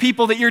sure the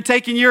people that you're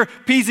taking your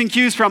P's and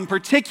Q's from,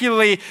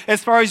 particularly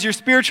as far as your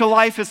spiritual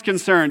life is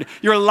concerned,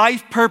 your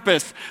life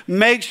purpose,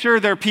 make sure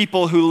they're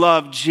people who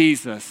love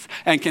Jesus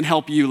and can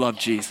help you love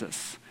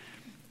Jesus.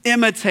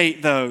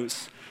 Imitate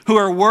those who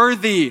are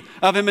worthy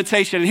of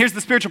imitation. And here's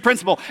the spiritual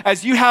principle.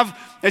 As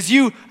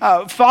you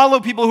follow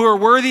people who are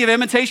worthy of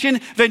imitation,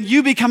 then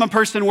you become a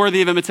person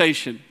worthy of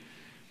imitation.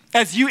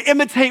 As you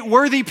imitate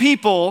worthy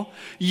people,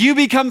 you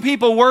become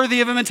people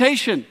worthy of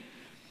imitation.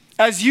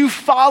 As you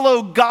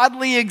follow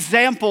godly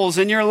examples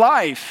in your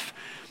life,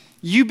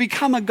 you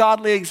become a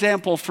godly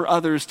example for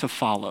others to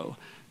follow.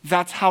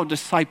 That's how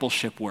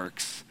discipleship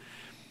works.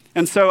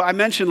 And so I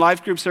mentioned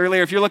life groups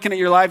earlier. If you're looking at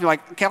your life, you're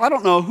like, okay, I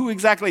don't know who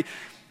exactly.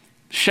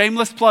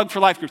 Shameless plug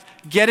for life groups.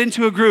 Get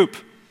into a group.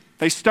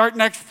 They start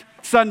next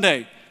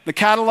Sunday. The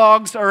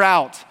catalogs are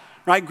out,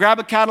 right? Grab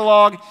a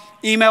catalog,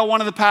 email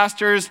one of the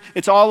pastors.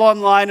 It's all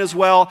online as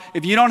well.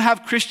 If you don't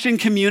have Christian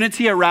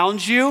community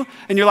around you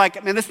and you're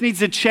like, man, this needs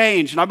to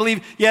change. And I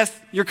believe, yes,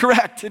 you're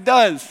correct. It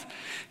does.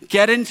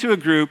 Get into a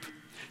group.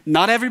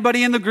 Not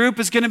everybody in the group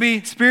is going to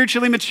be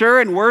spiritually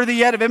mature and worthy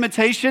yet of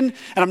imitation.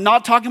 And I'm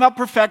not talking about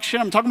perfection.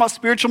 I'm talking about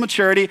spiritual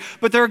maturity.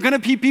 But there are going to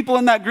be people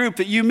in that group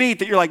that you meet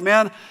that you're like,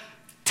 man,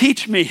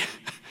 teach me.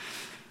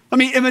 Let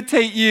me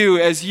imitate you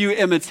as you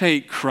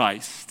imitate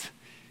Christ.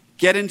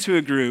 Get into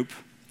a group,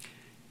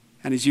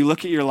 and as you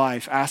look at your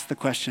life, ask the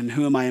question,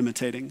 who am I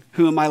imitating?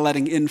 Who am I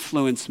letting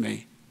influence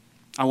me?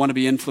 I want to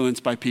be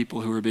influenced by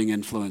people who are being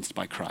influenced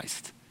by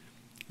Christ,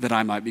 that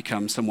I might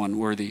become someone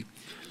worthy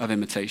of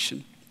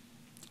imitation.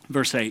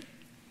 Verse 8,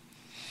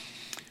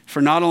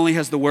 for not only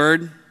has the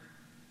word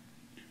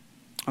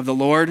of the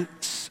Lord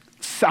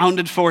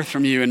sounded forth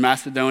from you in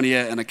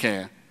Macedonia and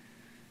Achaia,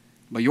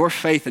 but your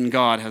faith in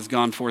God has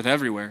gone forth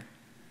everywhere,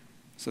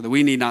 so that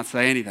we need not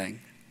say anything.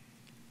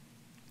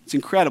 It's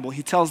incredible.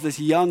 He tells this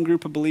young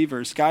group of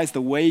believers, guys,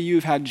 the way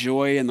you've had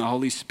joy in the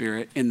Holy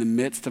Spirit in the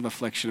midst of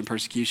affliction and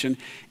persecution,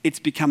 it's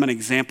become an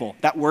example.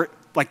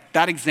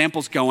 That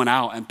example's going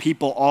out, and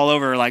people all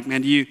over are like,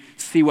 man, do you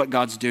see what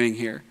God's doing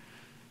here?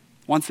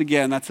 Once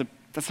again, that's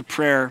a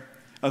prayer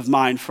of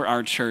mine for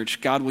our church.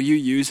 God, will you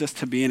use us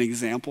to be an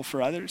example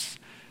for others?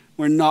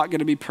 We're not going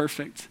to be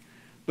perfect.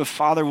 But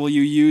Father, will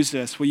you use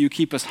us? Will you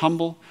keep us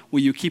humble? Will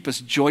you keep us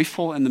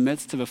joyful in the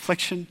midst of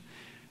affliction?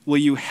 Will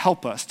you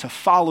help us to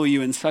follow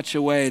you in such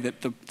a way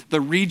that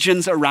the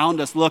regions around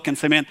us look and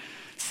say, man,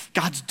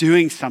 God's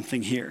doing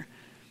something here.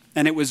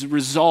 And it was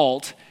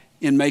result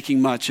in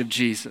making much of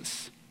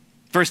Jesus.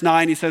 Verse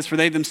 9, he says, for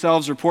they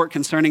themselves report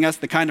concerning us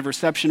the kind of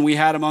reception we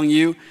had among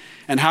you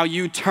and how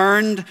you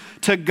turned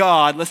to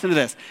God. Listen to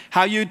this.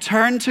 How you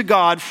turned to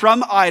God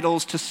from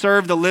idols to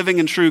serve the living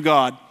and true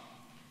God,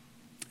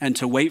 and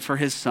to wait for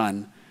his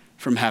Son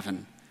from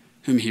heaven,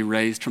 whom he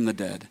raised from the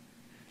dead,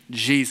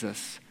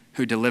 Jesus,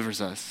 who delivers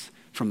us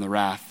from the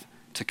wrath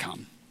to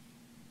come.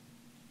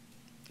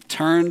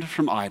 Turned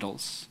from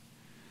idols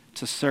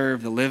to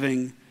serve the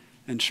living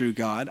and true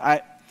God.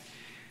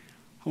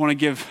 I want to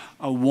give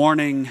a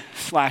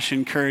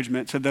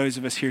warning/encouragement to those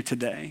of us here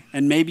today.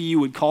 And maybe you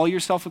would call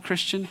yourself a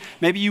Christian.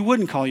 Maybe you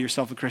wouldn't call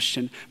yourself a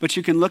Christian. But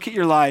you can look at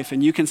your life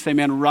and you can say,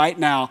 man, right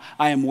now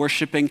I am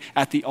worshiping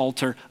at the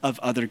altar of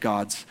other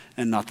gods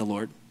and not the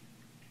Lord.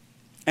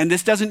 And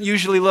this doesn't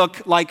usually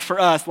look like for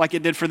us like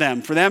it did for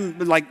them. For them,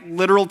 like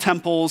literal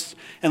temples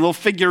and little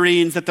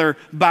figurines that they're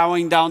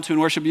bowing down to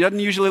and worship. It doesn't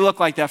usually look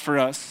like that for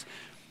us.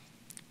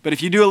 But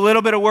if you do a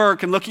little bit of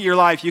work and look at your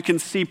life, you can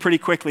see pretty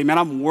quickly, man,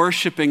 I'm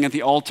worshiping at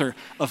the altar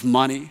of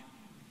money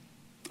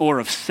or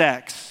of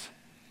sex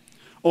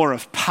or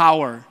of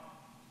power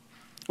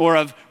or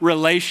of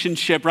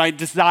relationship, right?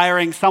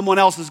 Desiring someone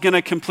else is going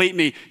to complete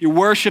me. You're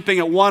worshiping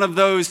at one of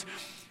those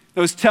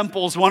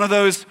temples, one of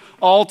those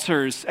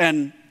altars.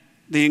 And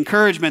the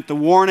encouragement, the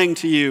warning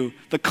to you,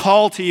 the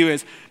call to you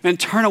is, man,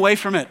 turn away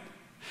from it.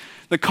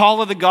 The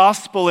call of the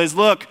gospel is,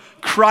 look,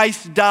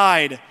 Christ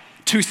died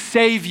to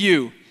save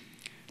you,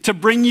 to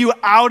bring you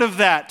out of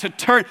that, to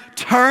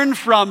turn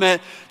from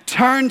it,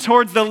 turn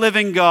towards the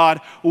living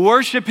God,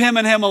 worship him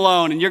and him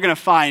alone, and you're going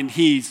to find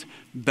he's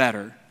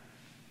better.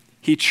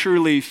 He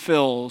truly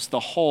fills the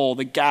hole,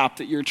 the gap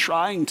that you're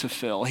trying to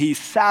fill. He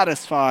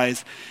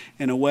satisfies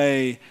in a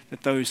way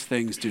that those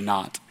things do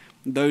not.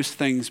 Those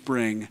things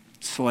bring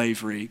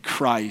slavery.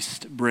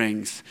 Christ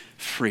brings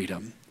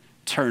freedom.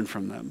 Turn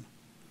from them.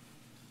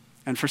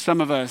 And for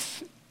some of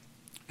us,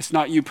 it's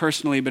not you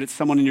personally, but it's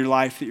someone in your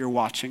life that you're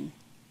watching.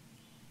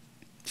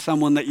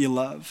 Someone that you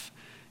love,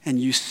 and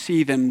you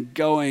see them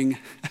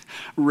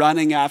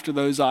running after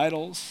those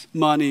idols,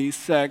 money,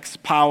 sex,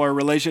 power,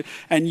 relationship,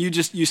 and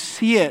you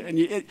see it,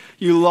 and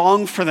you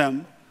long for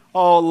them.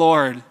 Oh,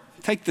 Lord,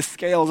 take the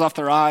scales off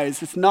their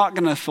eyes. It's not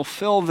going to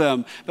fulfill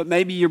them, but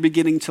maybe you're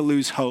beginning to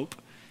lose hope.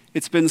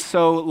 It's been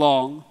so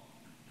long.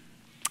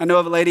 I know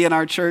of a lady in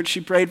our church, she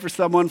prayed for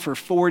someone for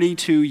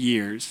 42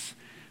 years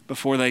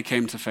before they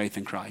came to faith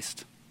in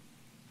Christ.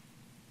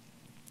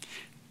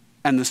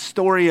 And the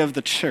story of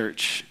the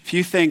church, if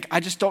you think, I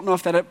just don't know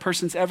if that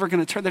person's ever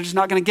going to turn, they're just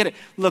not going to get it.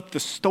 Look, the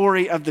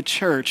story of the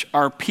church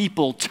are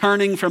people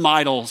turning from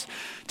idols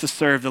to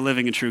serve the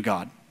living and true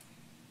God.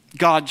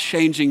 God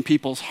changing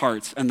people's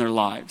hearts and their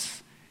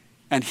lives.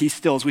 And he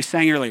still, as we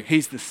sang earlier,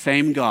 he's the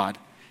same God.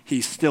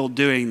 He's still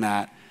doing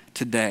that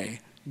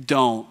today.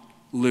 Don't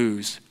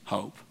lose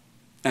hope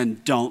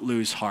and don't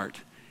lose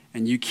heart.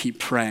 And you keep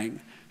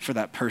praying for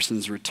that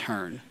person's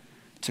return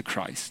to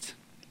Christ.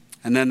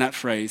 And then that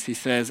phrase, he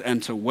says,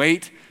 and to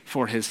wait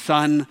for his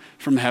Son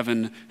from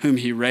heaven, whom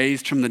he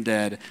raised from the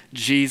dead,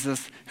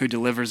 Jesus, who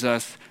delivers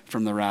us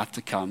from the wrath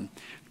to come.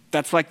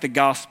 That's like the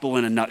gospel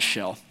in a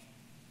nutshell.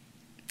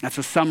 That's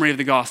a summary of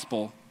the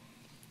gospel.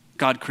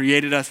 God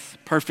created us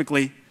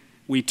perfectly.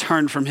 We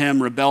turned from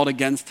him, rebelled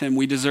against him.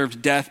 We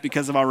deserved death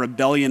because of our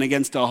rebellion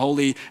against a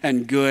holy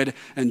and good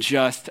and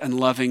just and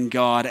loving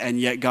God. And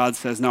yet God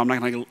says, no, I'm not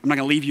going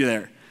to leave you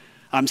there.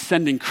 I'm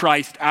sending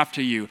Christ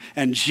after you.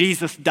 And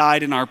Jesus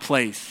died in our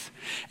place.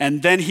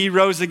 And then he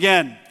rose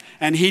again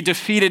and he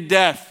defeated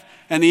death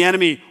and the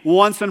enemy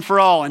once and for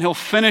all. And he'll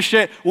finish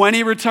it when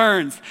he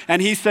returns.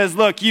 And he says,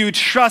 look, you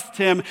trust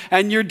him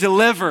and you're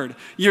delivered.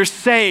 You're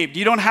saved.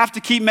 You don't have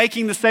to keep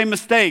making the same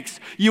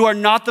mistakes. You are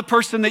not the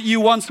person that you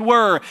once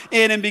were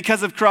in and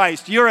because of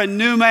Christ. You're a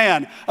new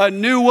man, a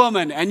new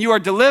woman, and you are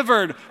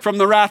delivered from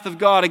the wrath of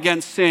God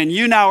against sin.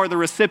 You now are the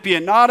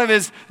recipient, not of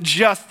his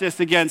justice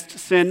against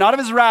sin, not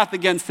of his wrath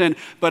against sin,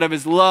 but of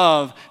his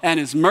love and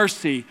his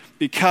mercy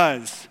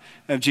because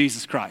of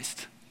Jesus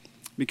Christ,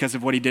 because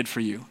of what he did for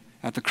you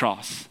at the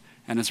cross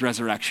and his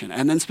resurrection.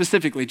 And then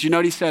specifically, do you know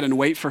what he said? And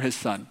wait for his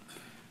Son.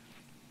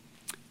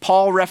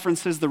 Paul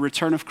references the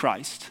return of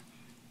Christ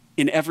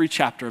in every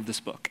chapter of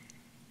this book.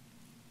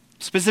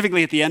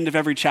 Specifically at the end of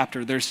every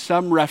chapter, there's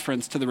some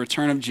reference to the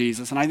return of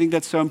Jesus. And I think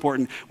that's so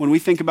important when we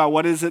think about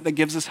what is it that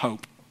gives us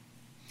hope.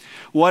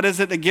 What is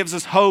it that gives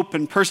us hope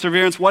and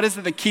perseverance? What is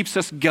it that keeps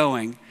us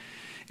going?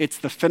 It's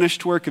the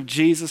finished work of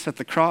Jesus at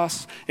the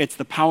cross. It's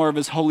the power of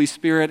his Holy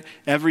Spirit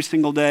every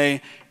single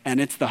day. And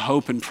it's the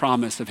hope and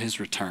promise of his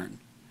return.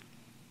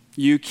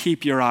 You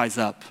keep your eyes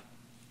up.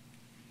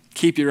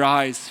 Keep your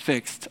eyes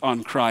fixed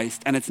on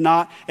Christ. And it's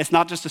not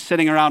just a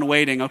sitting around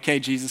waiting, okay,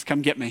 Jesus,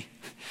 come get me.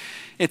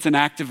 It's an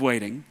active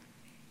waiting.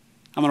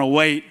 I'm going to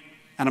wait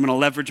and I'm going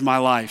to leverage my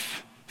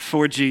life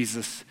for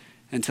Jesus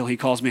until he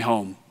calls me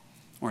home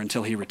or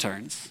until he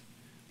returns.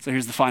 So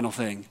here's the final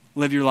thing.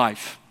 Live your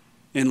life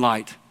in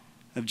light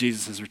of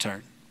Jesus'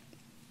 return.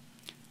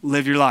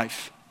 Live your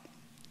life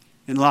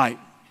in light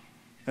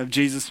of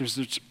Jesus'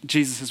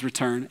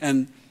 return.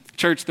 And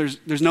church,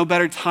 there's no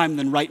better time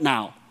than right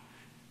now.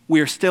 We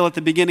are still at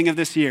the beginning of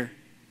this year.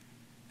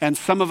 And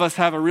some of us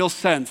have a real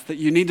sense that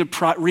you need to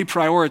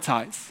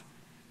reprioritize.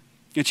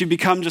 That you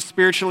become just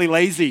spiritually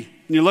lazy.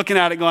 And you're looking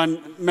at it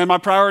going, man, my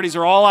priorities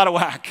are all out of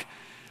whack.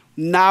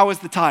 Now is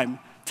the time.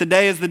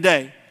 Today is the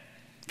day.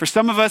 For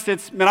some of us,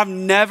 it's, man, I've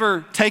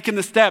never taken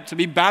the step to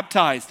be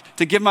baptized,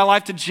 to give my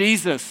life to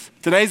Jesus.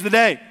 Today's the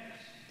day.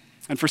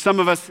 And for some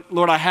of us,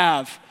 Lord, I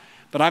have,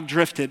 but I've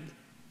drifted.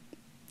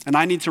 And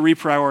I need to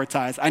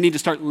reprioritize. I need to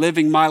start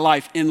living my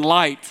life in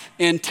light,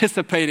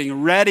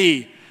 anticipating,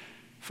 ready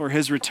for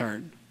his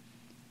return.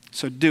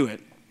 So do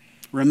it.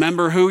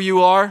 Remember who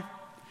you are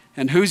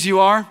and whose you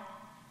are,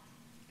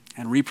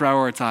 and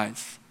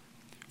reprioritize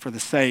for the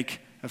sake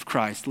of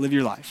Christ. Live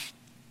your life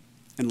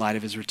in light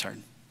of his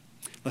return.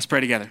 Let's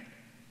pray together.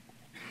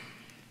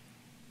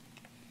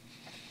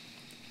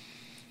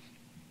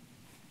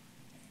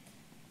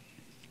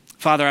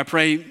 Father, I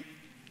pray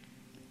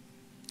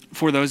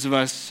for those of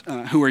us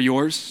who are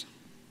yours,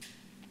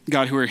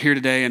 God, who are here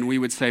today, and we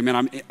would say,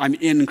 man, I'm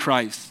in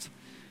Christ.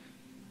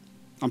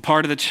 I'm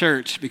part of the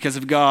church because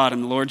of God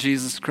and the Lord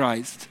Jesus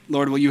Christ.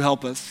 Lord, will you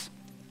help us?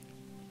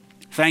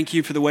 Thank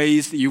you for the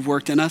ways that you've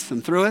worked in us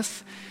and through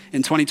us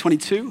in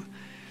 2022.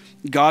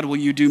 God, will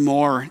you do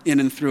more in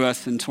and through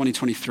us in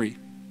 2023?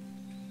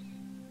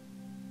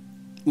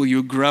 Will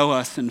you grow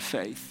us in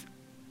faith?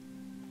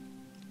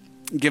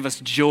 Give us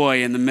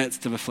joy in the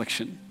midst of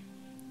affliction.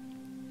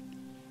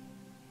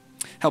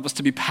 Help us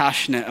to be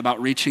passionate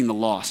about reaching the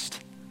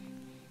lost.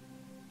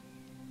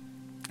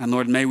 And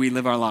Lord, may we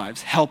live our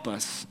lives. Help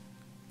us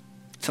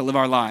to live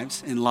our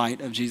lives in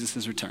light of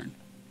Jesus' return.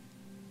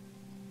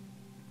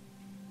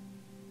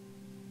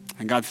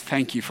 And God,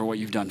 thank you for what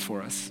you've done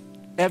for us.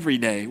 Every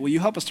day, will you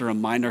help us to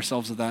remind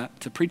ourselves of that,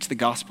 to preach the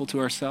gospel to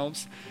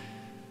ourselves,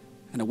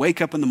 and to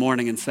wake up in the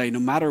morning and say, no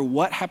matter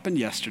what happened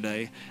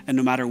yesterday, and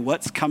no matter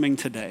what's coming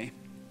today,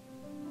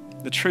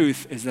 the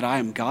truth is that I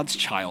am God's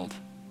child,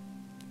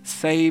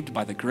 saved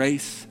by the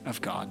grace of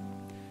God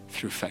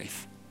through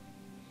faith.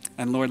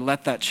 And Lord,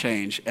 let that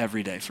change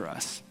every day for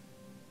us.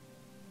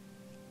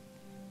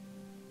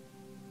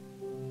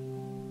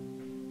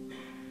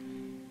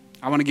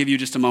 I want to give you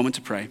just a moment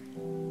to pray.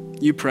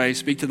 You pray,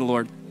 speak to the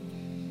Lord.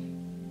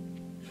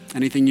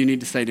 Anything you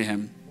need to say to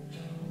him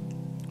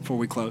before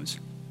we close.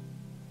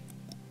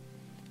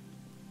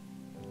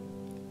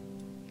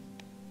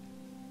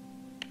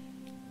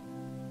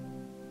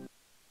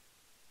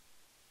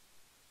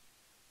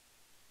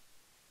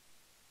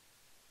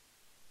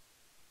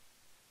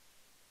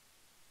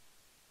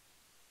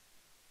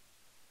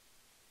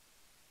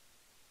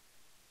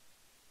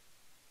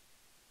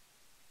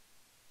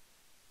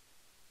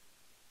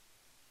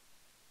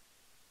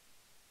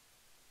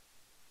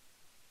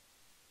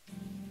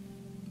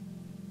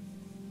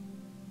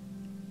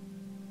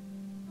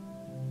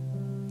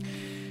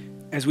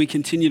 As we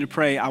continue to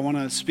pray, I want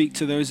to speak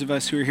to those of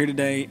us who are here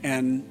today,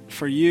 and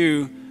for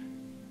you,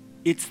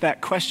 it's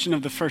that question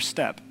of the first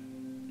step.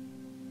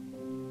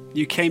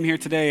 You came here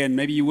today and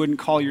maybe you wouldn't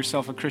call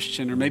yourself a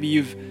Christian, or maybe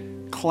you've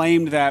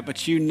claimed that,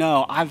 but you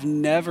know, I've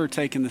never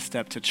taken the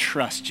step to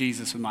trust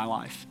Jesus with my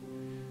life.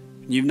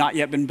 You've not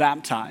yet been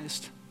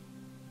baptized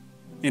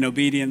in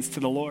obedience to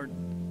the Lord.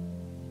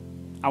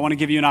 I want to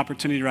give you an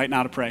opportunity right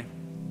now to pray.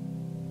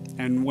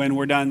 And when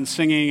we're done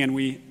singing and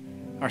we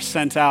are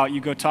sent out,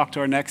 you go talk to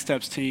our Next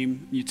Steps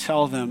team. You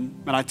tell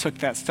them, and I took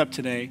that step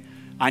today.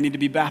 I need to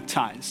be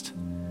baptized.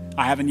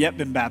 I haven't yet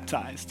been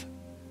baptized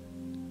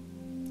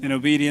in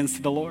obedience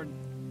to the Lord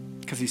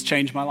because he's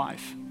changed my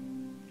life.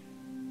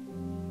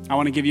 I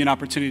want to give you an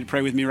opportunity to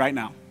pray with me right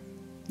now.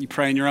 You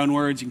pray in your own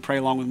words. You can pray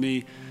along with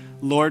me.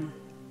 Lord,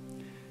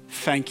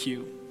 thank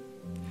you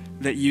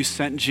that you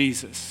sent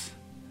Jesus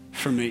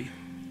for me.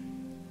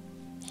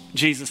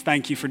 Jesus,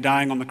 thank you for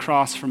dying on the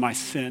cross for my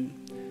sin,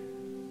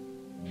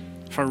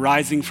 for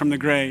rising from the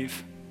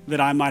grave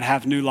that I might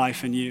have new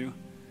life in you.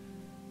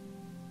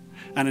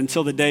 And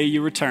until the day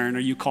you return or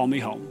you call me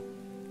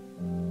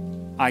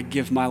home, I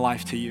give my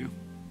life to you.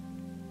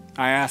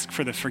 I ask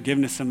for the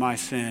forgiveness of my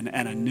sin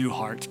and a new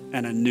heart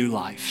and a new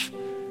life.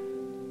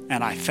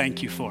 And I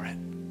thank you for it.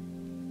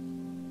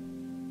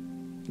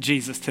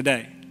 Jesus,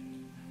 today,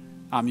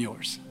 I'm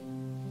yours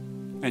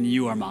and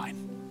you are mine.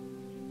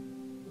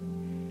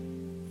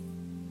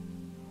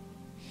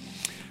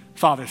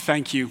 Father,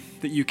 thank you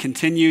that you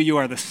continue. You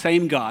are the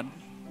same God.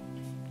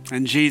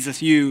 And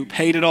Jesus, you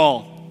paid it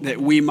all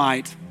that we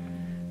might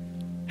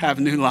have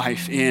new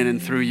life in and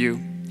through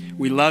you.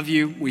 We love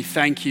you. We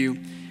thank you.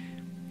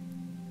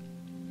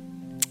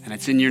 And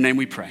it's in your name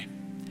we pray.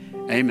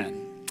 Amen.